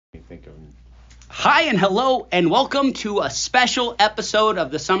think of. Hi and hello and welcome to a special episode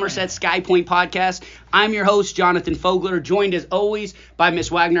of the Somerset SkyPoint podcast. I'm your host, Jonathan Fogler, joined as always by Miss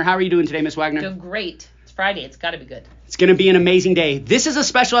Wagner. How are you doing today, Miss Wagner? Doing great. It's Friday. It's got to be good. It's going to be an amazing day. This is a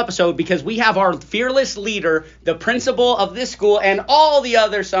special episode because we have our fearless leader, the principal of this school and all the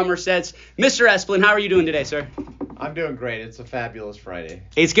other Somersets, Mr. Esplin. How are you doing today, sir? I'm doing great. It's a fabulous Friday.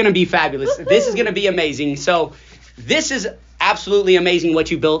 It's going to be fabulous. Woo-hoo! This is going to be amazing. So this is absolutely amazing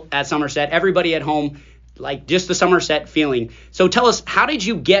what you built at Somerset. Everybody at home, like just the Somerset feeling. So tell us, how did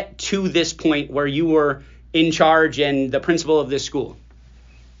you get to this point where you were in charge and the principal of this school?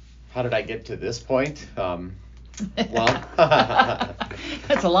 How did I get to this point? Well,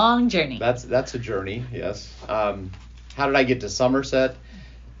 That's a long journey. that's a journey, yes. How did I get to Somerset?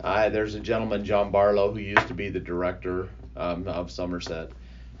 There's a gentleman, John Barlow, who used to be the director of Somerset,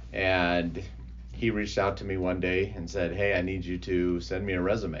 and he reached out to me one day and said, "Hey, I need you to send me a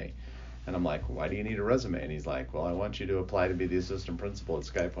resume." And I'm like, "Why do you need a resume?" And he's like, "Well, I want you to apply to be the assistant principal at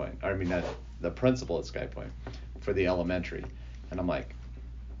SkyPoint. The principal at SkyPoint for the elementary." And I'm like,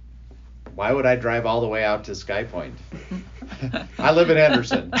 "Why would I drive all the way out to SkyPoint? I live in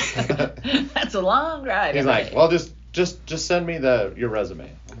Henderson." That's a long ride. He's every like, day. "Well, just send me your resume."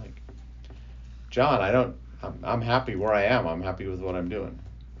 I'm like, "John, I'm happy where I am. I'm happy with what I'm doing.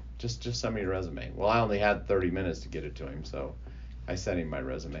 Just send me your resume." Well, I only had 30 minutes to get it to him, so I sent him my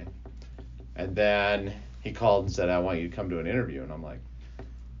resume. And then he called and said, "I want you to come to an interview." And I'm like,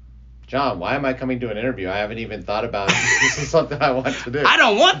 "John, why am I coming to an interview? I haven't even thought about it. This is something I want to do." I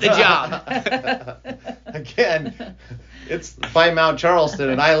don't want the job. Again, it's by Mount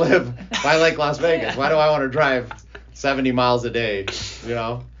Charleston, and I live by Lake Las Vegas. Why do I want to drive 70 miles a day, you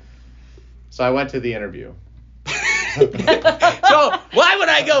know? So I went to the interview. So why would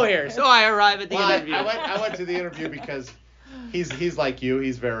I go here? So I arrive at the interview. I went to the interview because he's like you.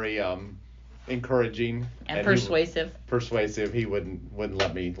 He's very encouraging and persuasive. Persuasive. He wouldn't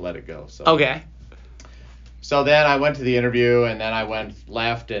let me let it go. So Okay. So then I went to the interview, and then I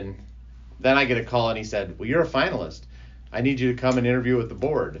left, and then I get a call, and he said, "Well, you're a finalist. I need you to come and interview with the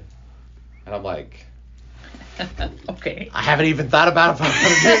board." And I'm like, Okay. I haven't even thought about if I want to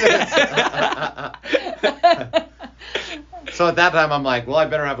do this. So at that time, I'm like, well, I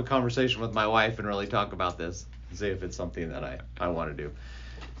better have a conversation with my wife and really talk about this and see if it's something that I want to do.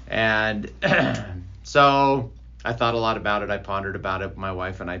 And so I thought a lot about it. I pondered about it. My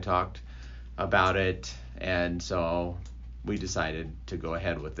wife and I talked about it. And so we decided to go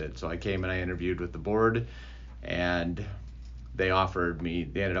ahead with it. So I came and I interviewed with the board, and they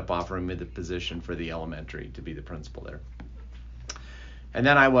ended up offering me the position for the elementary to be the principal there. And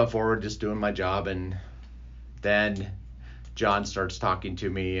then I went forward just doing my job, and then John starts talking to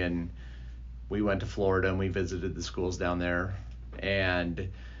me, and we went to Florida and we visited the schools down there.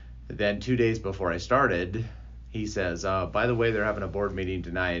 And then 2 days before I started, he says, "By the way, they're having a board meeting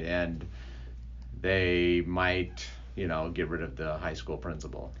tonight, and they might, get rid of the high school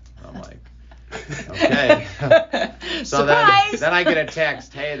principal." I'm like, okay. So Surprise! then I get a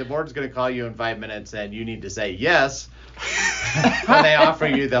text, "Hey, the board's going to call you in 5 minutes, and you need to say yes when they offer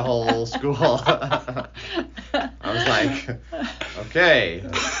you the whole school." I was like, okay.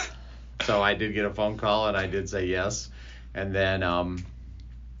 So I did get a phone call, and I did say yes. And then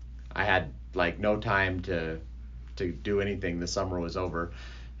I had no time to do anything. The summer was over,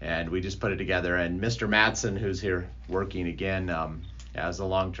 and we just put it together. And Mr. Matson, who's here working again as a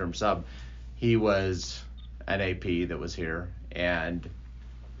long-term sub, he was an AP that was here, and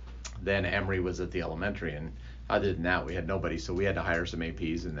then Emery was at the elementary, and other than that, we had nobody, so we had to hire some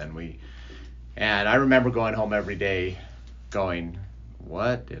APs, and I remember going home every day going,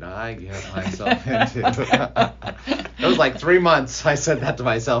 what did I get myself into? It was like 3 months I said that to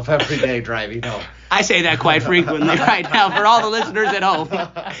myself every day driving home. I say that quite frequently right now for all the listeners at home,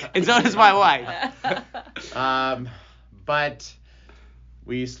 and so does my wife. But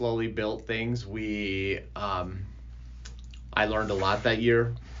we slowly built things. I learned a lot that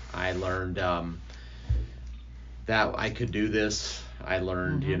year. I learned that I could do this. I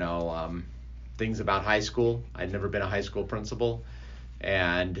learned, things about high school. I'd never been a high school principal.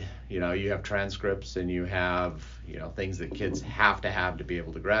 And, you have transcripts, and you have, things that kids have to be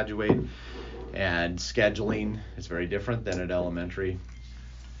able to graduate. And scheduling is very different than at elementary.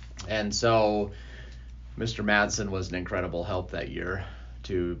 And so Mr. Madsen was an incredible help that year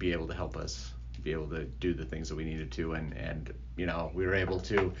to be able to help us be able to do the things that we needed to. And we were able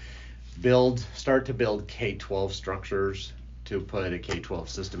to start to build K-12 structures to put a K-12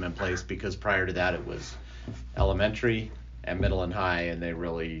 system in place, because prior to that it was elementary and middle and high, and they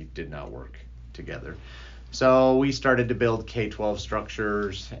really did not work together. So we started to build K-12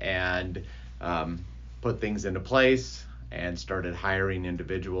 structures and put things into place and started hiring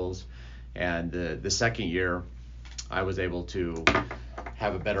individuals. And the second year, I was able to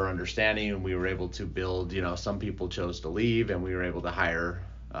have a better understanding, and we were able to build, some people chose to leave, and we were able to hire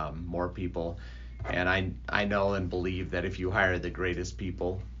more people. And I know and believe that if you hire the greatest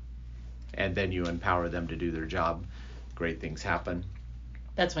people and then you empower them to do their job, great things happen.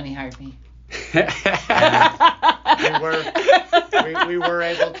 That's when he hired me. We were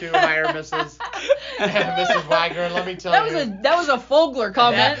able to hire Mrs. Wagner, and let me tell you. That was a Fogler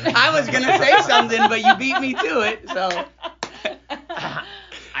comment. I was going to say something, but you beat me to it, so.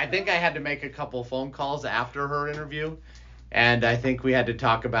 I think I had to make a couple phone calls after her interview, and I think we had to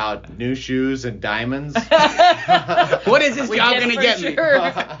talk about new shoes and diamonds. What is this job going to get me?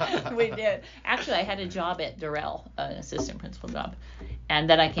 We did. Actually, I had a job at Durrell, an assistant principal job, and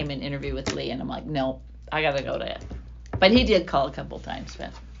then I came in interview with Lee, and I'm like, no, I got to go to it. But he did call a couple times,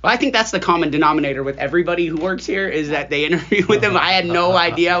 but. Well, I think that's the common denominator with everybody who works here is that they interview with him. I had no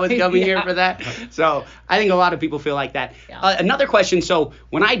idea I was coming here for that. So I think a lot of people feel like that. Yeah. Another question. So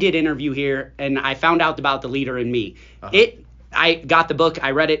when I did interview here and I found out about The Leader in Me, I got the book.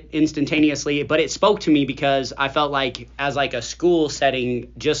 I read it instantaneously, but it spoke to me because I felt like as like a school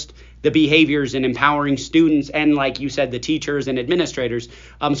setting, just the behaviors and empowering students and like you said, the teachers and administrators.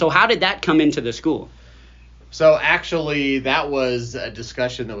 So how did that come into the school? So actually, that was a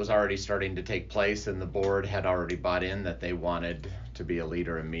discussion that was already starting to take place, and the board had already bought in that they wanted to be a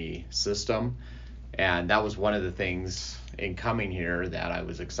Leader in Me system. And that was one of the things in coming here that I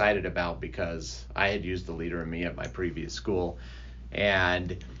was excited about because I had used the Leader in Me at my previous school.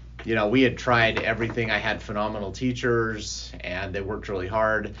 And, we had tried everything. I had phenomenal teachers, and they worked really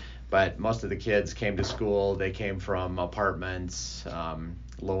hard. But most of the kids came to school. They came from apartments,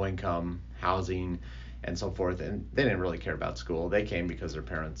 low-income housing, and so forth, and they didn't really care about school. They came because their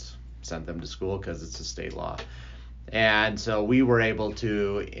parents sent them to school because it's a state law. And so we were able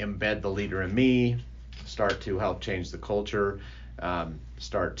to embed the Leader in Me, start to help change the culture,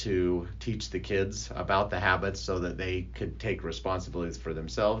 start to teach the kids about the habits so that they could take responsibilities for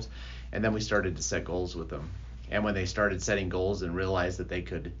themselves. And then we started to set goals with them. And when they started setting goals and realized that they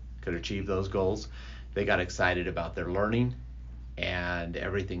could achieve those goals, they got excited about their learning, and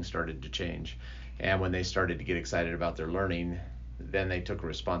everything started to change. And when they started to get excited about their learning, then they took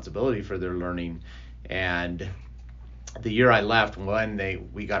responsibility for their learning. And the year I left, when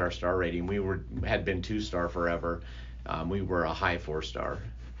we got our star rating, had been 2-star forever. We were a high 4-star.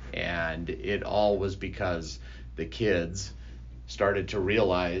 And it all was because the kids started to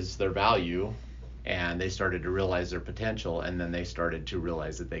realize their value, and they started to realize their potential, and then they started to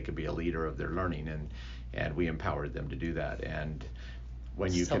realize that they could be a leader of their learning, and we empowered them to do that. And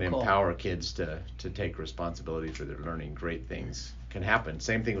when you can empower kids to take responsibility for their learning, great things can happen.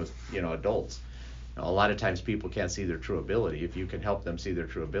 Same thing with adults. A lot of times people can't see their true ability. If you can help them see their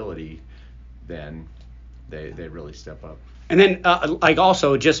true ability, then they really step up. And then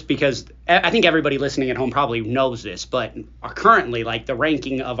also just because I think everybody listening at home probably knows this, but currently like the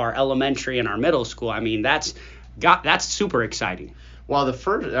ranking of our elementary and our middle school, I mean that's super exciting. Well,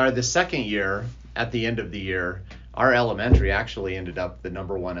 the second year, at the end of the year, our elementary actually ended up the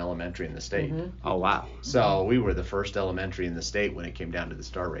number 1 elementary in the state. Mm-hmm. Oh, wow. So we were the first elementary in the state when it came down to the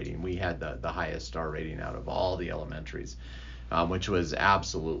star rating. We had the highest star rating out of all the elementaries, which was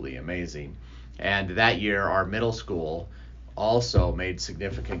absolutely amazing. And that year, our middle school also made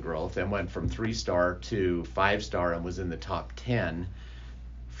significant growth and went from 3-star to 5-star and was in the top 10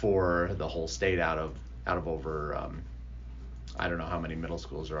 for the whole state out of over, I don't know how many middle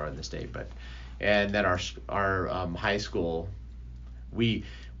schools there are in the state, but. And then our high school, we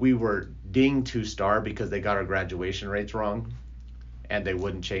were dinged 2-star because they got our graduation rates wrong, and they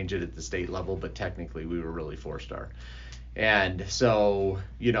wouldn't change it at the state level, but technically we were really 4-star. And so,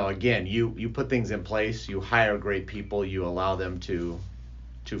 again, you put things in place, you hire great people, you allow them to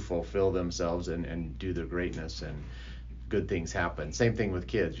fulfill themselves and do their greatness, and good things happen. Same thing with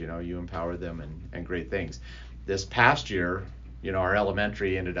kids, you empower them and great things. This past year, our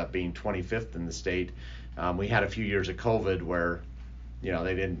elementary ended up being 25th in the state. We had a few years of COVID where,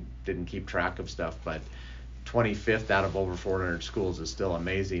 they didn't keep track of stuff, but 25th out of over 400 schools is still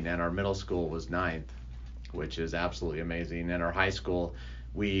amazing. And our middle school was 9th, which is absolutely amazing. And our high school,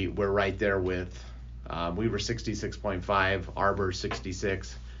 we're right there with, we were 66.5, Arbor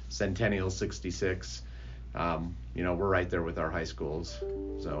 66, Centennial 66. We're right there with our high schools.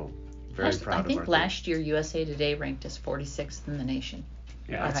 So. Very proud of our I think last year USA Today ranked us 46th in the nation.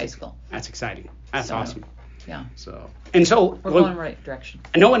 Yeah, our high school. That's exciting. That's awesome. Yeah. So. And so We're going in the right direction.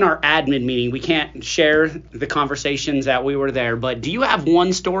 I know in our admin meeting we can't share the conversations that we were there, but do you have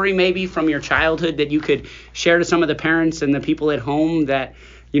one story maybe from your childhood that you could share to some of the parents and the people at home that,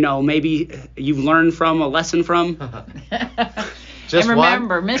 maybe you've learned from, a lesson from? Just and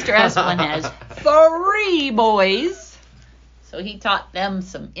remember, Mr. Esplin has 3 boys, so he taught them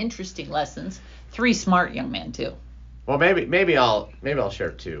some interesting lessons. 3 smart young men too. Well, maybe I'll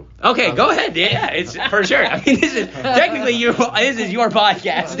share 2. Okay, go ahead. Yeah, it's for sure. I mean, this is technically this is your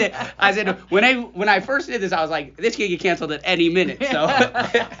podcast. I said when I first did this, I was like, this could get canceled at any minute. So.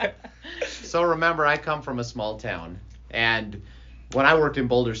 So remember, I come from a small town, and when I worked in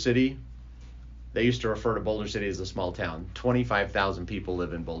Boulder City, they used to refer to Boulder City as a small town. 25,000 people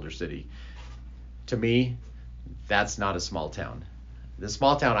live in Boulder City. To me, that's not a small town. The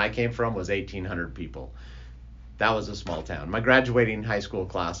small town I came from was 1,800 people. That was a small town. My graduating high school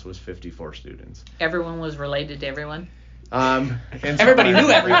class was 54 students. Everyone was related to everyone? Everybody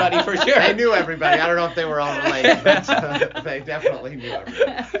knew everybody for sure. They knew everybody. I don't know if they were all related, but they definitely knew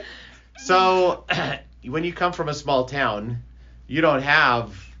everybody. So when you come from a small town, you don't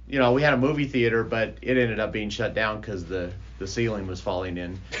have, we had a movie theater, but it ended up being shut down because the ceiling was falling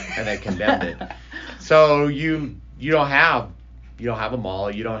in and they condemned it. So you don't have a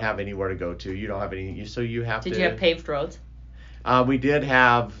mall, you don't have anywhere to go to, you don't have any, so you have Did you have paved roads? We did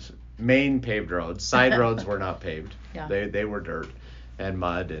have main paved roads. Side roads were not paved. Yeah. They were dirt and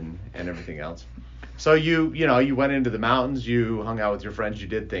mud and everything else. So you went into the mountains, you hung out with your friends, you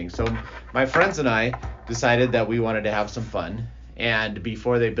did things. So my friends and I decided that we wanted to have some fun. And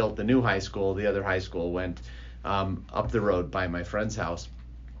before they built the new high school, the other high school went up the road by my friend's house.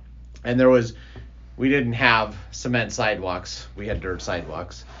 And we didn't have cement sidewalks. We had dirt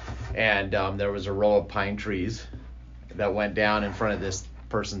sidewalks. And there was a row of pine trees that went down in front of this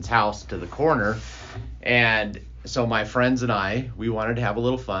person's house to the corner. And so my friends and we wanted to have a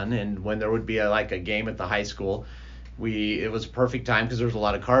little fun. And when there would be a game at the high school, it was a perfect time because there was a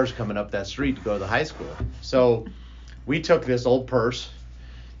lot of cars coming up that street to go to the high school. So we took this old purse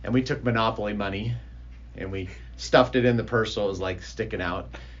and we took Monopoly money and we stuffed it in the purse so it was sticking out.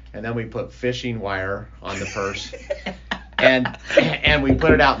 And then we put fishing wire on the purse and we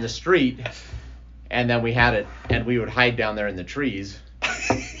put it out in the street, and then we had it, and we would hide down there in the trees,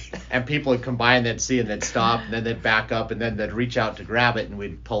 and people would come by and they'd see and they'd stop and then they'd back up and then they'd reach out to grab it and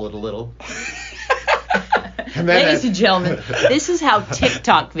we'd pull it a little. And then Ladies and gentlemen, this is how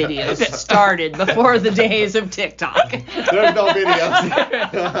TikTok videos started before the days of TikTok. There's no videos.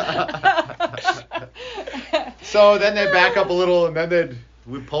 So then they'd back up a little and then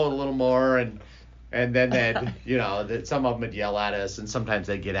we'd pull it a little more and then some of them would yell at us and sometimes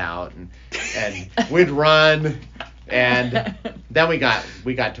they'd get out and we'd run and then we got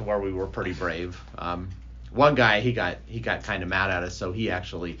to where we were pretty brave. One guy he got kind of mad at us, so he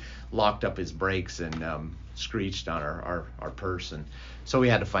actually locked up his brakes and screeched on our purse, and so we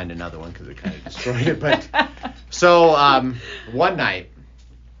had to find another one because it kind of destroyed it. But so one night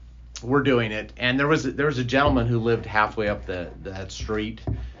we're doing it, and there was a gentleman who lived halfway up that street,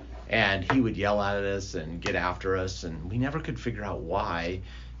 and he would yell at us and get after us, and we never could figure out why,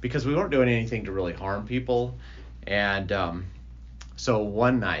 because we weren't doing anything to really harm people. And so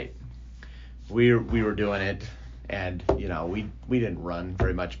one night we were doing it, and we didn't run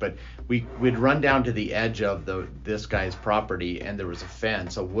very much, but we'd run down to the edge of this guy's property, and there was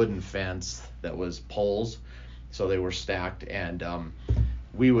a wooden fence that was poles, so they were stacked, and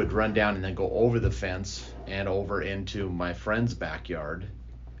we would run down and then go over the fence and over into my friend's backyard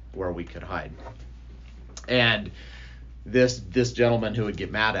where we could hide. And this gentleman who would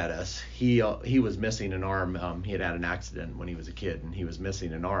get mad at us, he was missing an arm. He had an accident when he was a kid, and he was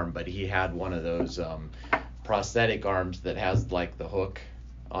missing an arm, but he had one of those prosthetic arms that has the hook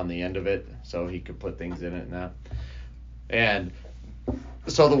on the end of it, so he could put things in it and that. And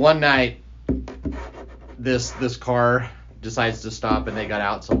so the one night, this car decides to stop, and they got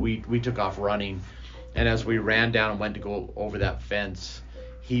out, so we took off running. And as we ran down and went to go over that fence,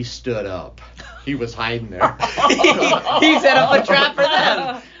 he stood up. He was hiding there. He set up a trap for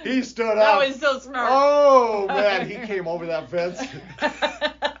them. He stood That up. was so smart. Oh man, he came over that fence.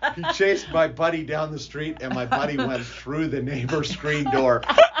 He chased my buddy down the street, and my buddy went through the neighbor's screen door.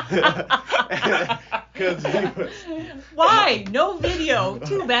 Because he was. Why? No video.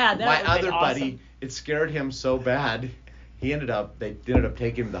 Too bad. That My would've been other awesome. buddy, it scared him so bad. They ended up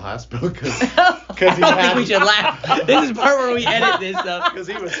taking him to the hospital because he I don't had. think we should laugh. This is part where we edit this stuff. Because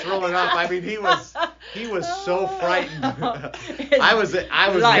he was throwing up. I mean, he was so frightened. I was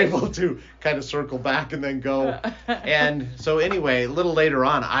able to kind of circle back and then go. And so anyway, a little later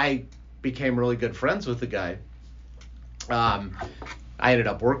on, I became really good friends with the guy. I ended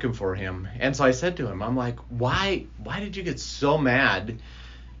up working for him. And so I said to him, I'm like, why did you get so mad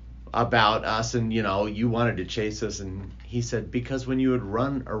about us, and you wanted to chase us? And he said, because when you would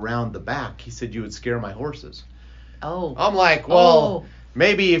run around the back, he said, you would scare my horses. Oh. I'm like, well,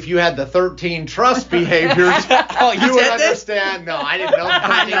 maybe if you had the 13 trust behaviors, you would understand. No, I didn't know the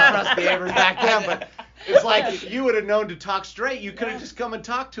 13 trust behaviors back then, but it's like you would have known to talk straight. You could have just come and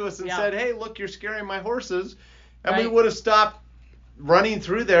talked to us and said, hey, look, you're scaring my horses. And we would have stopped running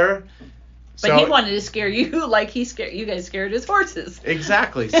through there. But he wanted to scare you like you guys scared his horses.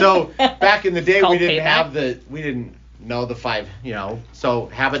 Exactly. So back in the day, we didn't know the 5, So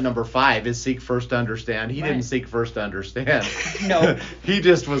habit number 5 is seek first to understand. He didn't seek first to understand. No. He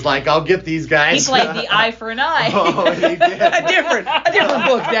just was like, I'll get these guys. He played the eye for an eye. Oh, he did. a different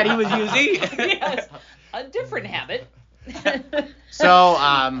book that he was using. Yes. A different habit. So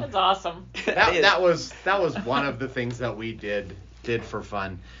that's awesome. That was one of the things that we did for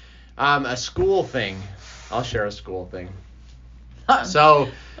fun. A school thing. I'll share a school thing. So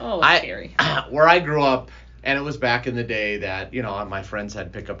scary. Where I grew up, and it was back in the day that my friends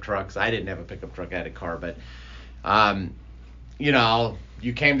had pickup trucks. I didn't have a pickup truck. I had a car, but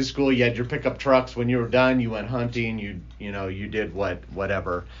you came to school. You had your pickup trucks. When you were done, you went hunting. You did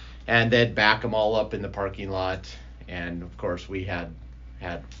whatever, and they'd back them all up in the parking lot. And of course, we had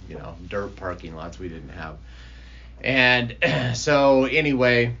dirt parking lots. We didn't have. And so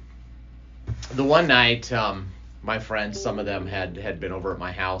anyway, the one night, my friends, some of them had been over at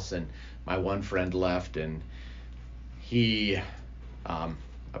my house, and my one friend left, and he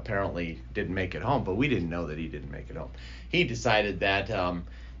apparently didn't make it home, but we didn't know that he didn't make it home. He decided that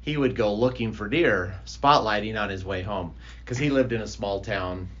he would go looking for deer, spotlighting on his way home, because he lived in a small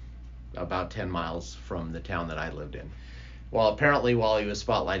town about 10 miles from the town that I lived in. Well, apparently while he was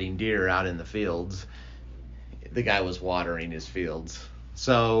spotlighting deer out in the fields, the guy was watering his fields.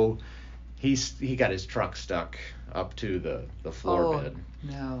 So he got his truck stuck up to the floor bed.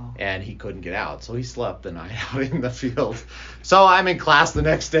 No. And he couldn't get out. So he slept the night out in the field. So I'm in class the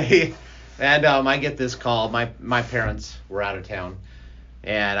next day, and I get this call. My parents were out of town,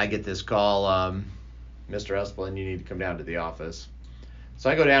 and I get this call, Mr. Esplin, you need to come down to the office. So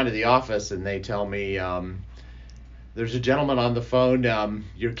I go down to the office, and they tell me, there's a gentleman on the phone,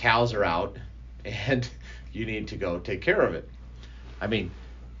 your cows are out, and you need to go take care of it. I mean,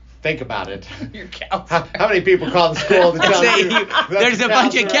 think about it. Your cows. How many people call the school to tell you there's a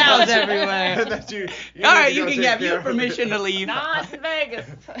bunch of cows everywhere? All right, you can have your permission to leave. Not Vegas.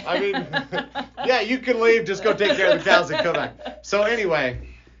 I mean, yeah, you can leave. Just go take care of the cows and come back. So anyway,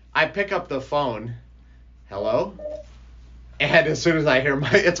 I pick up the phone. Hello? And as soon as I hear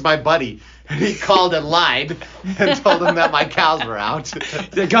it's my buddy, and he called and lied and told him that my cows were out.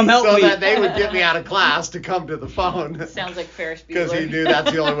 To come help me. So that they would get me out of class to come to the phone. Sounds like Ferris Bueller. Because he knew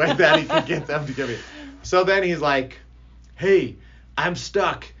that's the only way that he could get them to give me. So then he's like, hey, I'm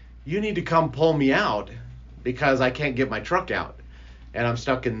stuck. You need to come pull me out because I can't get my truck out. And I'm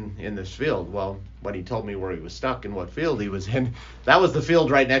stuck in this field. Well, when he told me where he was stuck and what field he was in, that was the field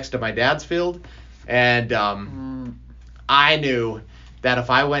right next to my dad's field. And I knew that if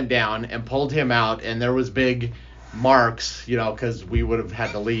I went down and pulled him out and there was big marks, because we would have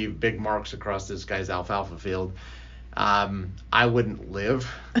had to leave big marks across this guy's alfalfa field, I wouldn't live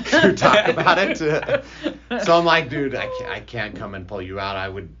to talk about it. So I'm like, dude, I can't come and pull you out. I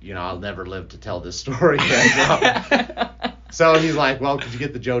would, I'll never live to tell this story. So he's like, well, could you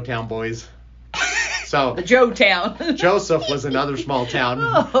get the Joetown boys? So the Joetown. Joseph was another small town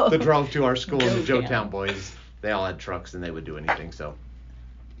that drove to our school, and the Joetown boys, they all had trucks and they would do anything. So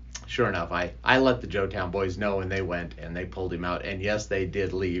sure enough, I let the Joetown boys know, and they went and they pulled him out. And yes, they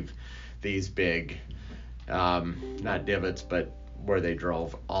did leave these big, not divots, but where they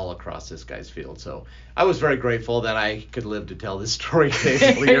drove all across this guy's field. So I was very grateful that I could live to tell this story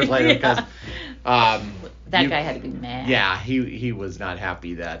basically years later, because that guy had to be mad. Yeah, he was not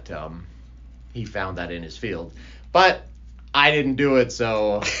happy that he found that in his field. But I didn't do it,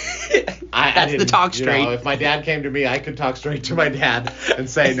 so that's the talk straight. If my dad came to me, I could talk straight to my dad and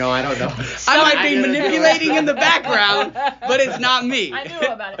say, no, I don't know. I might be manipulating in the background, but it's not me. I knew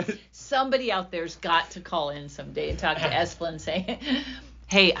about it. Somebody out there's got to call in someday and talk to Esplin and say,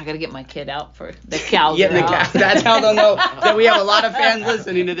 hey, I got to get my kid out for the cows. Get the cows. That's how they'll know that we have a lot of fans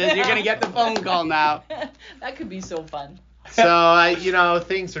listening to this. You're going to get the phone call now. That could be so fun. So,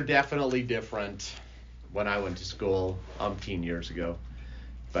 things are definitely different when I went to school 10 years ago.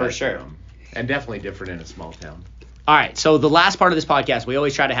 But, for sure. And definitely different in a small town. All right, so the last part of this podcast, we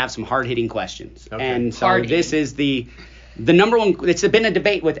always try to have some hard-hitting questions. Okay. And so this is the the number one, it's been a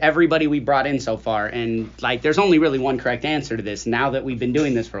debate with everybody we brought in so far, and like there's only really one correct answer to this now that we've been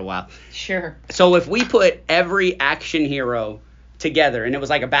doing this for a while. Sure. So if we put every action hero together and it was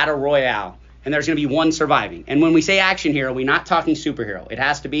like a battle royale, and there's going to be one surviving, and when we say action hero, we're not talking superhero. It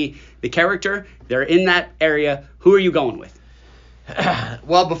has to be the character. They're in that area. Who are you going with?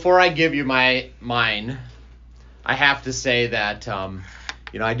 Well, before I give you mine, I have to say that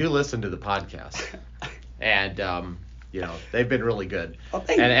I do listen to the podcast, and they've been really good. Oh,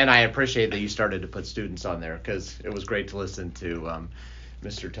 thank you. And I appreciate that you started to put students on there because it was great to listen to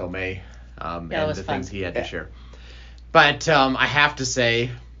Mr. Tomei and the fun. things he had to share. But I have to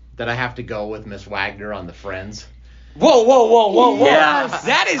say that I have to go with Miss Wagner on the Friends. Whoa. Yes.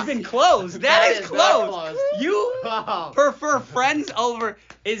 That has been close. That is close. close. You prefer Friends over,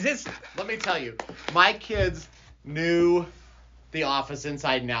 is this? Let me tell you, my kids knew The Office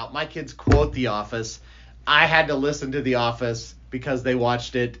inside and out. My kids quote The Office. I had to listen to The Office because they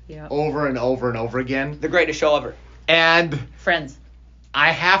watched it over and over and over again. The greatest show ever. And Friends.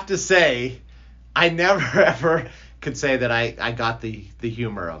 I have to say, I never ever could say that I got the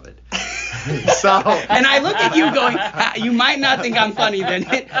humor of it. So. And I look at you going, you might not think I'm funny then.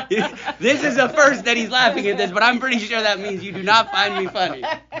 This is the first that he's laughing at this, but I'm pretty sure that means you do not find me funny.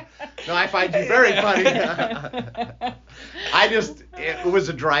 No, I find you very funny. It was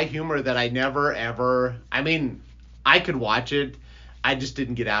a dry humor that I never ever, I could watch it. I just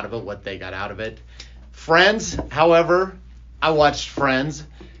didn't get out of it what they got out of it. Friends, however, I watched Friends.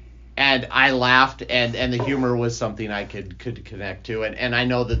 And I laughed, and the humor was something I could connect to. And I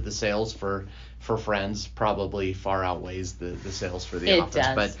know that the sales for Friends probably far outweighs the sales for The Office.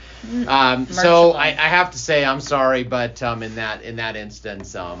 Does. But so I have to say I'm sorry, but in that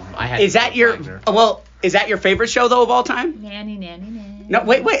instance, I had. Is that your is that your favorite show though of all time? Nanny. No,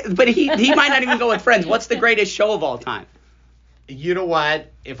 wait, but he might not even go with Friends. What's the greatest show of all time? You know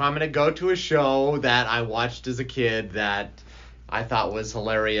what? If I'm gonna go to a show that I watched as a kid that I thought was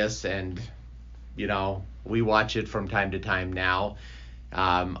hilarious, and we watch it from time to time now.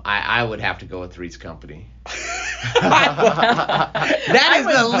 I would have to go with Three's Company. That is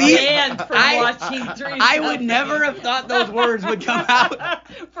the least. Banned from watching Three's Company. I would never have thought those words would come out.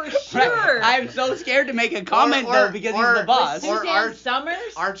 For sure. I'm so scared to make a comment though because he's the boss. Suzanne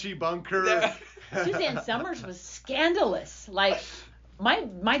Summers. Archie Bunker. Suzanne Summers was scandalous. Like.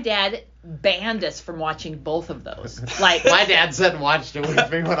 My dad banned us from watching both of those. Like my dad sat and watched it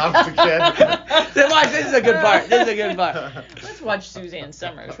with me when I was a kid. This is a good part. Let's watch Suzanne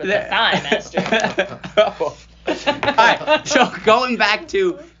Summers with the thigh master. All right. So going back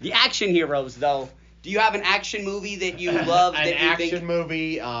to the action heroes, though, do you have an action movie that you love?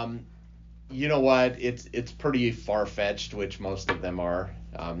 Movie. You know what? It's pretty far fetched, which most of them are.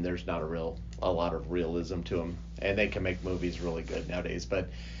 There's not a lot of realism to them, and they can make movies really good nowadays. But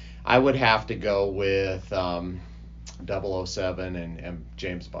I would have to go with 007 and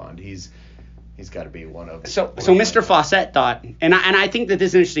James Bond. He's got to be one of. So Mr. Fawcett thought, and I think that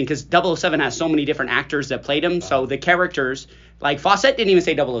this is interesting because 007 has so many different actors that played him. So the characters, like Fawcett didn't even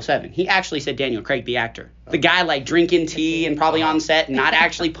say 007. He actually said Daniel Craig, the actor. The guy like drinking tea and probably on set and not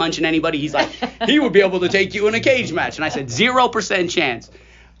actually punching anybody. He's like, he would be able to take you in a cage match. And I said 0% chance.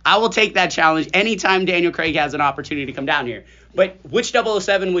 I will take that challenge anytime Daniel Craig has an opportunity to come down here. But which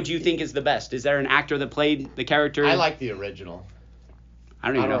 007 would you think is the best? Is there an actor that played the character? I like the original. I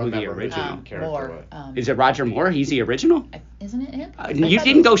don't even know who the original character Moore. was. Is it Roger Moore? He's the original? Isn't it him? You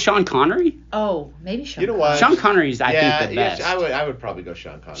didn't go Sean Connery? Oh, maybe Sean. You know what? Sean Connery's, I think, the best. I would probably go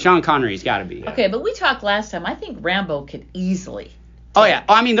Sean Connery. Sean Connery's got to be. Okay, but we talked last time. I think Rambo could easily. Oh, yeah.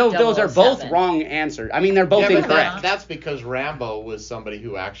 I mean, those are both 007. wrong answers. I mean, they're both incorrect. That's because Rambo was somebody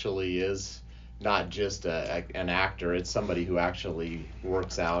who actually is not just an actor. It's somebody who actually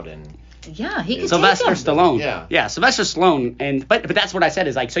works out and. Yeah, he could Sylvester take him. Stallone. Yeah, Sylvester Stallone. But that's what I said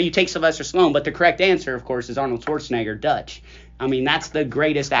is like, so you take Sylvester Stallone, but the correct answer, of course, is Arnold Schwarzenegger, Dutch. I mean, that's the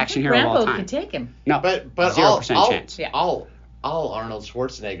greatest action hero of all Rambo time. could take him. No, but 0% chance. Yeah. All Arnold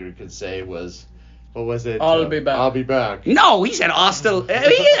Schwarzenegger could say was, what was it? I'll be back. I'll be back. No, he said hostile.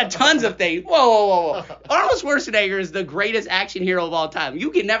 He had tons of things. Whoa. Arnold Schwarzenegger is the greatest action hero of all time. You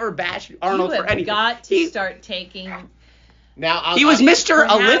can never bash Arnold for anything. You have got to start taking. Now he was Mr.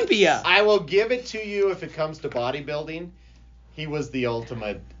 Olympia. I will give it to you if it comes to bodybuilding. He was the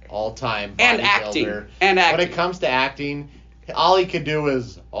ultimate all-time bodybuilder. And acting. When it comes to acting, all he could do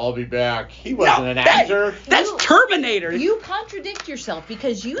is, I'll be back. He wasn't an actor. That's Terminator. You contradict yourself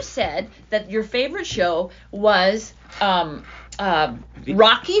because you said that your favorite show was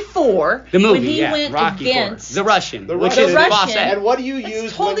Rocky IV. The movie, when he yeah, went Rocky IV. against The Russian, The which Russian. is The Boss Russian. Ed. And what do you It's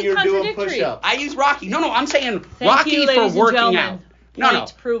use totally when you're doing contradictory. push-ups? I use Rocky. No, I'm saying Thank Rocky you, for ladies and working gentlemen. out. No.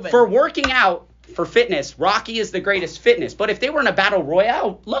 Point proven. For working out, for fitness, Rocky is the greatest fitness. But if they were in a battle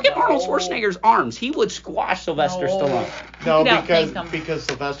royale, look at Arnold Schwarzenegger's arms. He would squash Sylvester No. Stallone. No, You could outthink him. because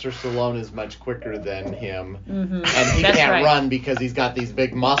Sylvester Stallone is much quicker than him, Mhm. and he That's can't right. run because he's got these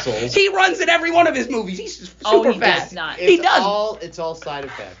big muscles. He runs in every one of his movies. He's super Oh, he fast. does not. He does. It's all side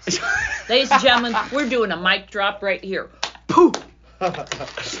effects. Ladies and gentlemen, we're doing a mic drop right here. Pooh.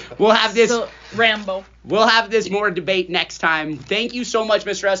 We'll have this. So, Rambo. We'll have this more debate next time. Thank you so much,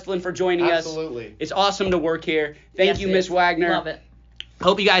 Mr. Esplin, for joining us. Absolutely. It's awesome to work here. Thank Yes, you, it Miss is. Wagner. Love it.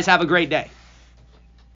 Hope you guys have a great day.